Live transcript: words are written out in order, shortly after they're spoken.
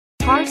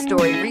Car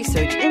Story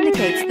research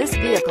indicates this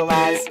vehicle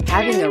as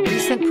having a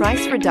recent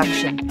price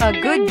reduction, a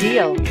good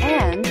deal,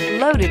 and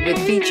loaded with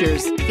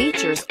features.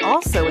 Features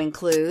also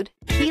include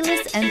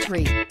keyless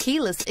entry,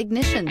 keyless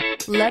ignition,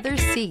 leather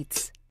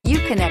seats,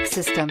 Uconnect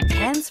system,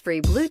 hands-free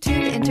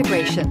Bluetooth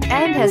integration,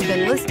 and has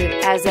been listed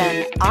as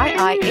an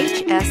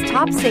IIHS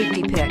top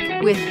safety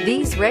pick with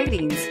these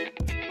ratings.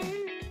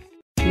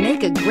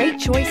 Make a great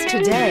choice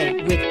today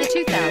with the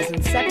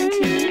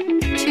 2017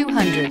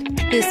 200.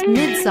 This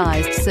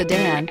mid-sized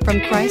sedan from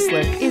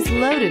Chrysler is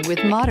loaded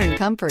with modern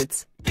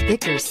comforts.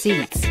 Thicker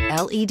seats,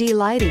 LED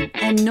lighting,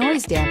 and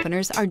noise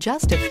dampeners are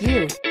just a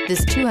few.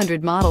 This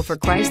 200 model for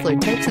Chrysler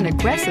takes an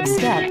aggressive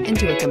step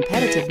into a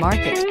competitive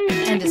market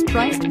and is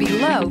priced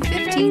below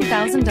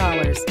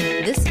 $15,000.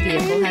 This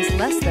vehicle has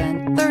less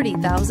than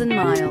 30,000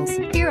 miles.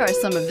 Here are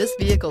some of this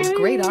vehicle's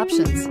great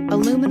options: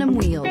 aluminum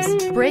wheels,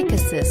 brake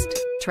assist,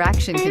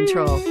 traction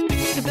control,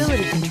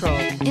 stability control,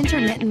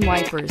 intermittent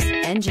wipers,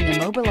 engine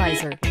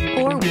immobilizer,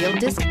 four-wheel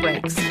disc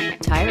brakes,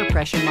 tire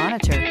pressure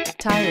monitor,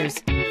 tires,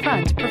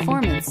 front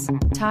performance,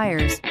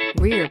 tires,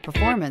 rear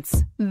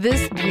performance.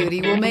 This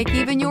beauty will make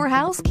even your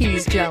house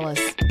keys jealous.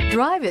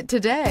 Drive it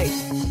today.